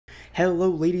Hello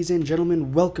ladies and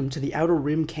gentlemen, welcome to the Outer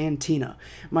Rim Cantina.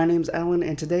 My name's Alan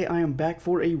and today I am back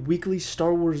for a weekly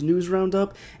Star Wars news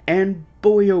roundup, and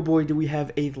boy oh boy do we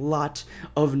have a lot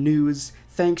of news.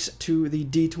 Thanks to the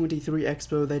D23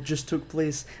 Expo that just took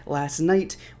place last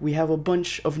night, we have a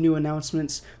bunch of new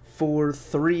announcements for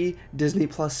 3 Disney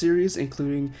Plus series,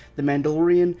 including The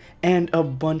Mandalorian, and a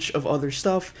bunch of other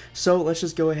stuff. So let's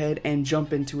just go ahead and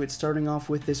jump into it, starting off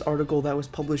with this article that was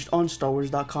published on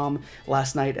StarWars.com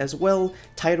last night as well,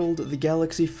 titled "The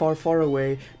Galaxy Far, Far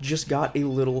Away Just Got a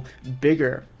Little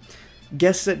Bigger."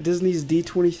 Guests at Disney's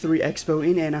D23 Expo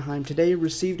in Anaheim today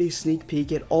received a sneak peek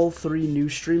at all 3 new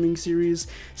streaming series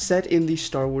set in the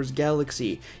Star Wars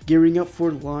galaxy, gearing up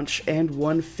for launch, and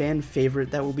one fan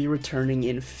favorite that will be returning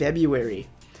in February.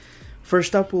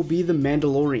 First up will be The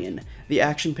Mandalorian, the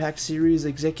action-packed series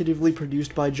executively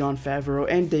produced by Jon Favreau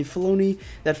and Dave Filoni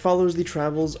that follows the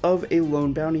travels of a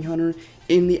lone bounty hunter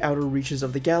in the outer reaches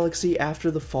of the galaxy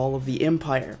after the fall of the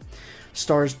Empire.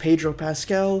 Stars Pedro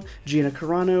Pascal, Gina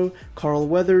Carano, Carl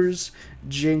Weathers,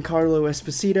 Giancarlo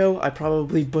Esposito, I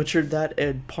probably butchered that,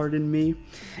 and pardon me,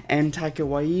 and Taika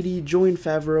Waititi join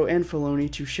Favreau and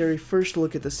Filoni to share a first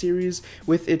look at the series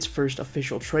with its first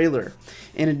official trailer.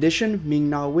 In addition,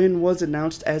 Ming-Na Wen was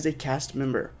announced as a cast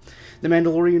member. The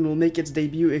Mandalorian will make its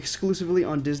debut exclusively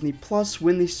on Disney Plus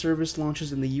when the service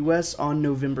launches in the US on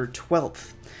November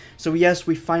 12th. So yes,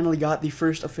 we finally got the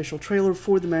first official trailer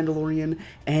for The Mandalorian,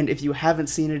 and if you haven't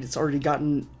seen it, it's already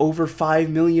gotten over 5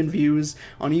 million views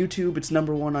on YouTube. It's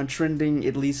 #1 on trending,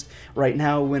 at least right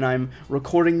now when I'm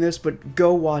recording this, but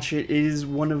go watch it. It is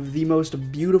one of the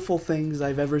most beautiful things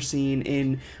I've ever seen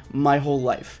in my whole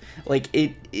life. Like,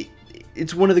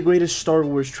 it's one of the greatest Star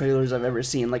Wars trailers I've ever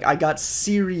seen. Like, I got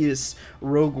serious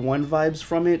Rogue One vibes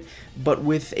from it, but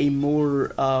with a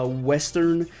more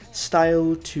Western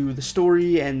style to the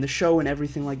story and the show and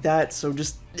everything like that. So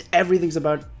just everything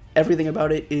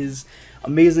about it is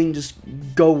amazing. Just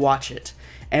go watch it.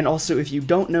 And also, if you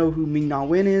don't know who Ming-Na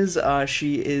Wen is,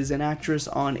 she is an actress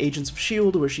on Agents of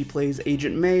S.H.I.E.L.D., where she plays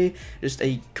Agent May, just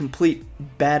a complete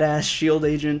badass S.H.I.E.L.D.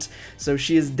 agent, so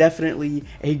she is definitely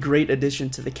a great addition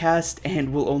to the cast,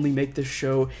 and will only make this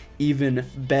show even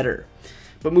better.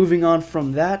 But moving on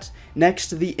from that,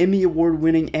 next, the Emmy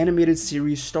Award-winning animated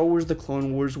series Star Wars The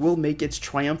Clone Wars will make its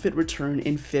triumphant return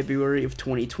in February of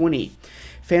 2020.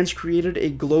 Fans created a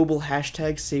global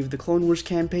hashtag Save the Clone Wars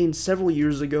campaign several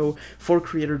years ago for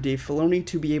creator Dave Filoni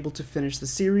to be able to finish the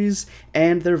series,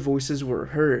 and their voices were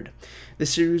heard. The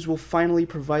series will finally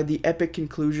provide the epic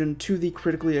conclusion to the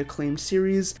critically acclaimed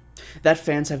series that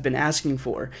fans have been asking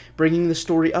for, bringing the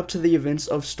story up to the events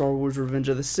of Star Wars Revenge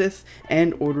of the Sith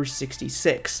and Order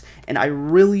 66. And I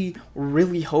really,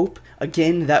 really hope,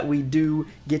 again, that we do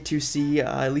get to see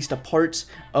at least a part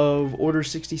of Order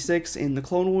 66 in the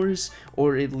Clone Wars,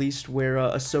 or at least where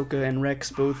Ahsoka and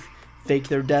Rex both fake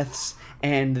their deaths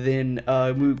and then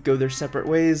go their separate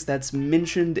ways. That's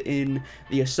mentioned in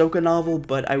the Ahsoka novel,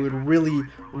 but I would really,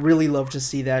 really love to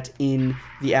see that in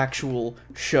the actual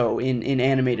show, in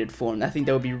animated form. I think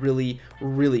that would be really,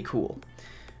 really cool.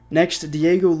 Next,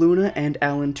 Diego Luna and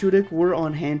Alan Tudyk were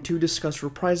on hand to discuss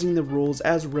reprising the roles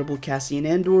as Rebel Cassian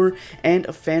Andor and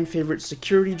a fan-favorite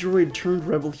security droid turned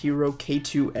rebel hero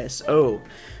K2SO,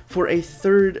 for a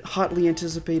third hotly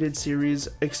anticipated series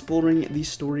exploring the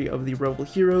story of the Rebel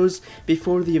heroes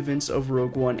before the events of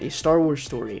Rogue One, a Star Wars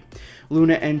story.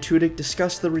 Luna and Tudyk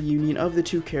discussed the reunion of the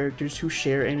 2 characters who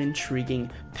share an intriguing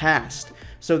past.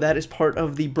 So that is part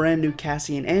of the brand new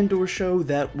Cassian Andor show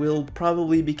that will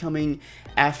probably be coming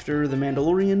after The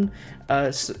Mandalorian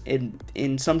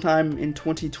in sometime in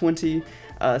 2020.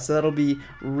 So that'll be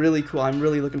really cool. I'm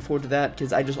really looking forward to that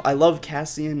because I love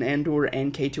Cassian Andor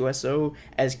and K2SO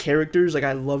as characters. Like,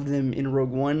 I loved them in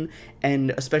Rogue One,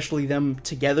 and especially them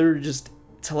together. Just,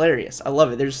 it's hilarious. I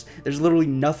love it. There's literally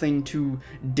nothing to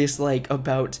dislike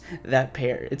about that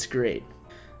pair. It's great.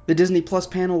 The Disney Plus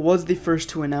panel was the first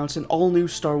to announce an all-new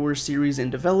Star Wars series in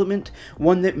development,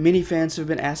 one that many fans have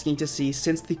been asking to see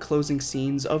since the closing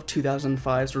scenes of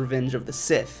 2005's Revenge of the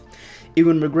Sith.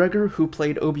 Ewan McGregor, who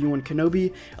played Obi-Wan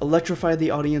Kenobi, electrified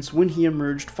the audience when he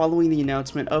emerged following the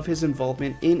announcement of his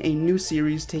involvement in a new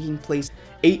series taking place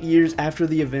 8 years after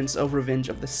the events of Revenge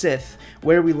of the Sith,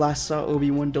 where we last saw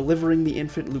Obi-Wan delivering the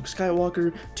infant Luke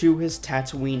Skywalker to his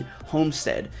Tatooine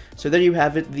homestead. So there you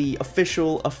have it, the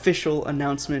official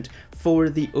announcement for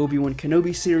the Obi-Wan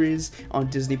Kenobi series on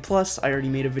Disney Plus. I already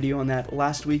made a video on that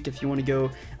last week if you want to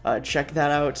go check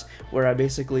that out, where I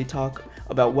basically talk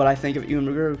about what I think of Ewan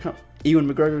McGregor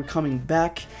Ewan McGregor coming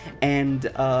back, and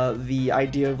the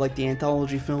idea of like the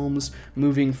anthology films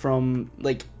moving from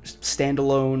like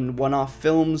standalone one-off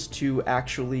films to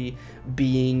actually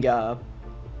being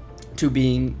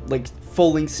like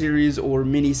full-length series or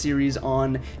mini-series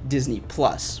on Disney+.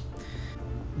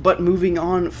 But moving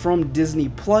on from Disney+,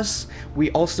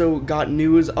 we also got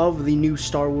news of the new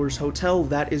Star Wars hotel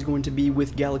that is going to be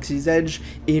with Galaxy's Edge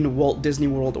in Walt Disney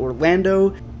World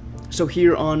Orlando. So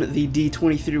here on the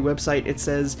D23 website, it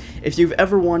says, if you've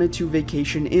ever wanted to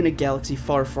vacation in a galaxy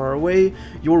far, far away,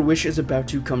 your wish is about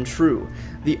to come true.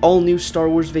 The all-new Star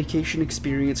Wars vacation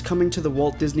experience coming to the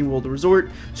Walt Disney World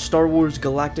Resort, Star Wars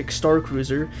Galactic Star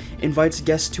Cruiser, invites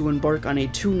guests to embark on a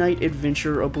 2-night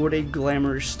adventure aboard a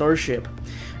glamorous starship.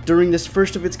 During this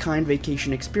first-of-its-kind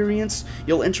vacation experience,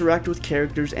 you'll interact with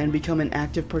characters and become an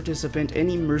active participant in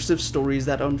immersive stories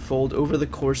that unfold over the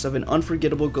course of an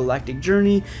unforgettable galactic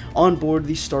journey on board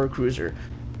the Star Cruiser,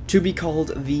 to be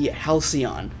called the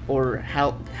Halcyon, or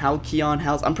Halcyon,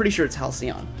 I'm pretty sure it's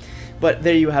Halcyon. But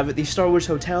there you have it, the Star Wars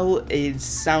Hotel. It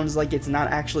sounds like it's not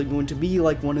actually going to be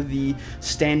like one of the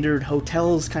standard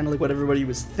hotels, kind of like what everybody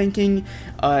was thinking.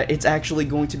 It's actually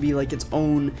going to be like its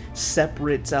own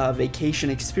separate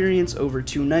vacation experience over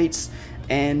 2 nights.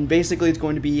 And basically it's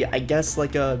going to be, I guess,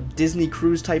 like a Disney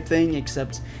cruise type thing,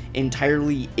 except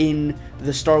entirely in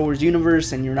the Star Wars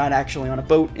universe, and you're not actually on a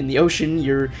boat in the ocean,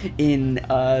 you're in,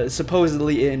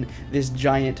 supposedly in this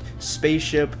giant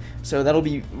spaceship. So that'll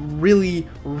be really,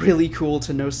 really cool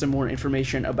to know some more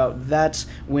information about that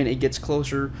when it gets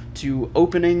closer to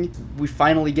opening. We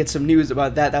finally get some news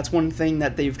about that. That's one thing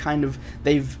that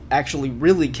they've actually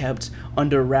really kept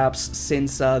under wraps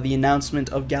since the announcement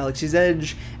of Galaxy's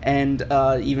Edge, and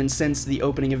even since the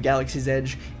opening of Galaxy's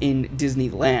Edge in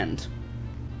Disneyland.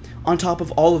 On top of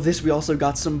all of this, we also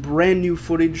got some brand new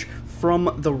footage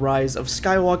from the Rise of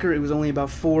Skywalker. It was only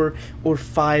about 4 or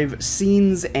 5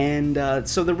 scenes, and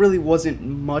so there really wasn't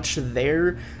much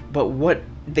there, but what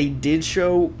they did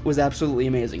show was absolutely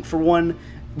amazing. For one,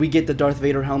 we get the Darth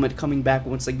Vader helmet coming back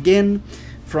once again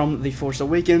from The Force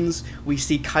Awakens. We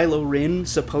see Kylo Ren,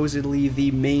 supposedly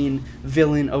the main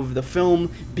villain of the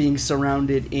film, being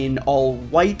surrounded in all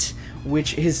white,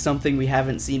 which is something we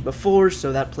haven't seen before,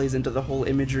 so that plays into the whole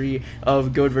imagery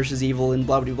of good versus evil and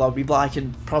blah blah blah blah blah. I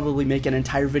could probably make an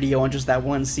entire video on just that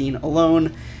one scene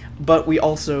alone. But we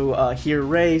also hear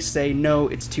Rey say, no,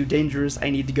 it's too dangerous, I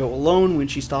need to go alone, when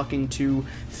she's talking to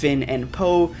Finn and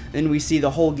Poe. Then we see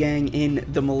the whole gang in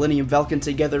the Millennium Falcon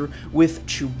together with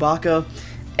Chewbacca,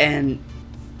 and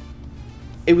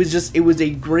it was a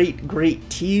great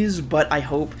tease, but I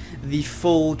hope the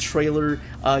full trailer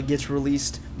gets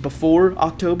released before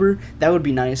October. That would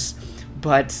be nice,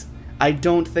 but I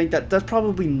don't think that's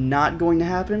probably not going to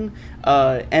happen.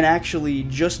 And actually,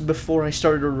 just before I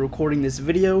started recording this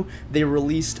video, they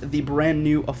released the brand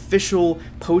new official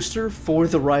poster for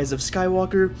the Rise of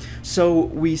Skywalker. So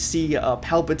we see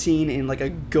Palpatine in like a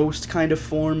ghost kind of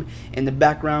form in the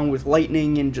background with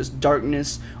lightning and just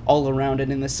darkness all around it.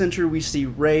 In the center, we see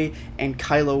Rey and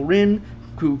Kylo Ren,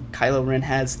 who Kylo Ren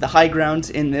has the high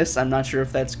ground in this. I'm not sure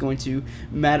if that's going to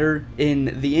matter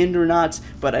in the end or not,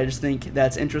 but I just think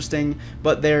that's interesting.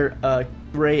 But there,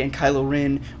 Rey and Kylo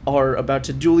Ren are about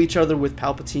to duel each other, with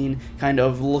Palpatine kind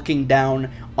of looking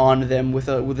down on them with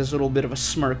this little bit of a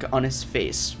smirk on his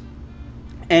face.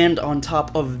 And on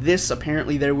top of this,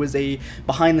 apparently there was a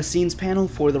behind-the-scenes panel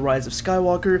for the Rise of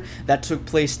Skywalker that took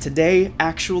place today,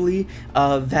 actually,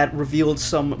 that revealed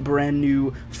some brand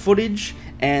new footage.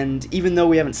 And even though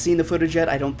we haven't seen the footage yet,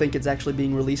 I don't think it's actually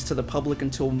being released to the public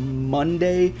until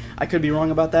Monday. I could be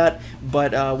wrong about that,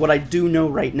 but what I do know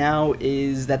right now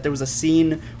is that there was a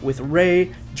scene with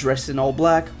Rey dressed in all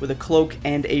black with a cloak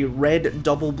and a red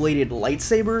double-bladed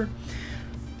lightsaber.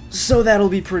 So that'll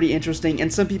be pretty interesting,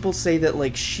 and some people say that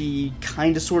like she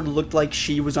kind of sort of looked like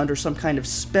she was under some kind of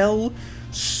spell,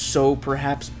 so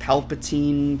perhaps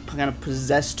Palpatine kind of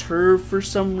possessed her for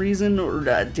some reason,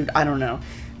 or dude, I don't know.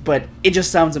 But it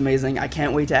just sounds amazing. I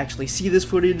can't wait to actually see this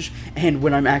footage, and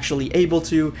when I'm actually able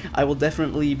to, I will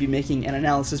definitely be making an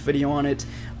analysis video on it,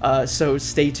 so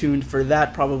stay tuned for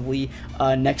that, probably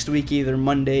next week, either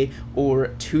Monday or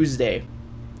Tuesday.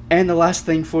 And the last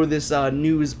thing for this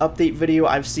news update video,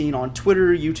 I've seen on Twitter,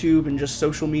 YouTube, and just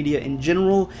social media in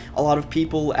general, a lot of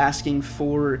people asking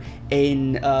for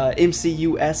an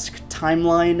MCU-esque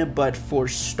timeline, but for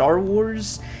Star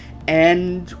Wars,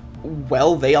 and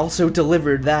well, they also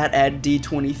delivered that at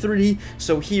D23,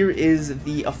 so here is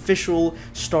the official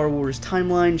Star Wars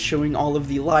timeline showing all of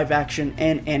the live-action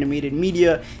and animated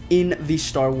media in the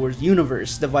Star Wars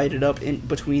universe, divided up in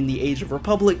between the Age of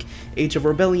Republic, Age of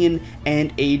Rebellion,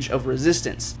 and Age of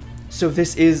Resistance. So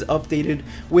this is updated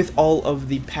with all of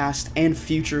the past and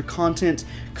future content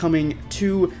coming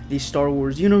to the Star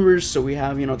Wars universe. So we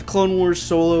have, the Clone Wars,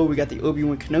 Solo, we got the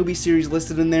Obi-Wan Kenobi series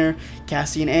listed in there,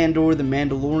 Cassian Andor, the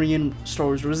Mandalorian, Star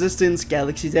Wars Resistance,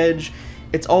 Galaxy's Edge.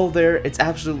 It's all there. It's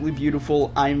absolutely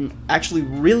beautiful. I'm actually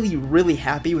really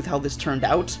happy with how this turned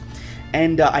out.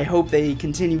 And I hope they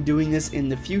continue doing this in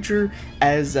the future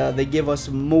as they give us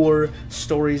more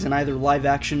stories in either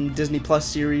live-action Disney Plus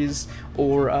series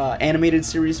or animated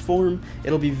series form.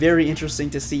 It'll be very interesting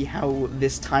to see how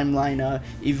this timeline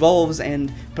evolves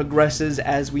and progresses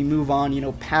as we move on,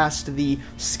 past the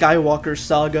Skywalker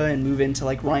saga and move into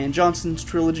like Rian Johnson's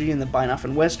trilogy and the Binoff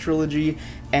and West trilogy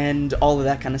and all of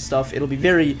that kind of stuff. It'll be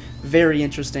very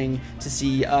interesting to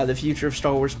see the future of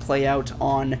Star Wars play out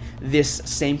on this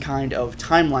same kind of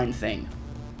timeline thing.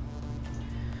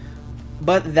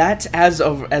 But that, as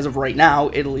of right now,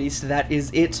 at least, that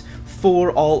is it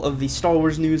for all of the Star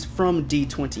Wars news from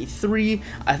D23.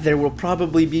 There will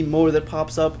probably be more that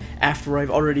pops up after I've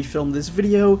already filmed this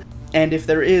video, and if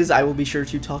there is, I will be sure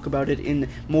to talk about it in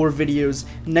more videos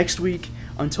next week.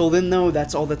 Until then, though,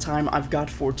 that's all the time I've got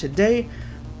for today.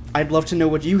 I'd love to know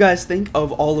what you guys think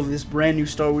of all of this brand new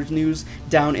Star Wars news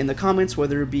down in the comments,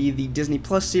 whether it be the Disney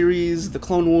Plus series, the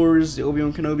Clone Wars, the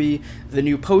Obi-Wan Kenobi, the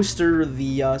new poster,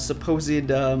 the supposed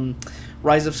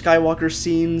Rise of Skywalker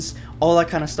scenes, all that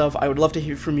kind of stuff. I would love to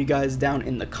hear from you guys down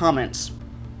in the comments.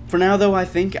 For now, though, I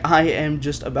think I am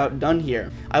just about done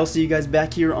here. I will see you guys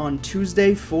back here on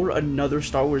Tuesday for another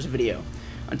Star Wars video.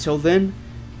 Until then,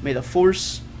 may the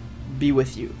Force be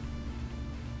with you.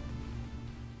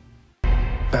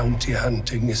 Bounty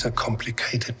hunting is a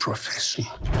complicated profession.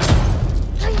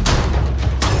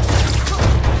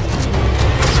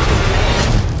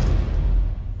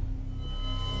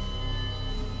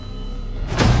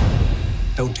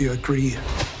 Don't you agree?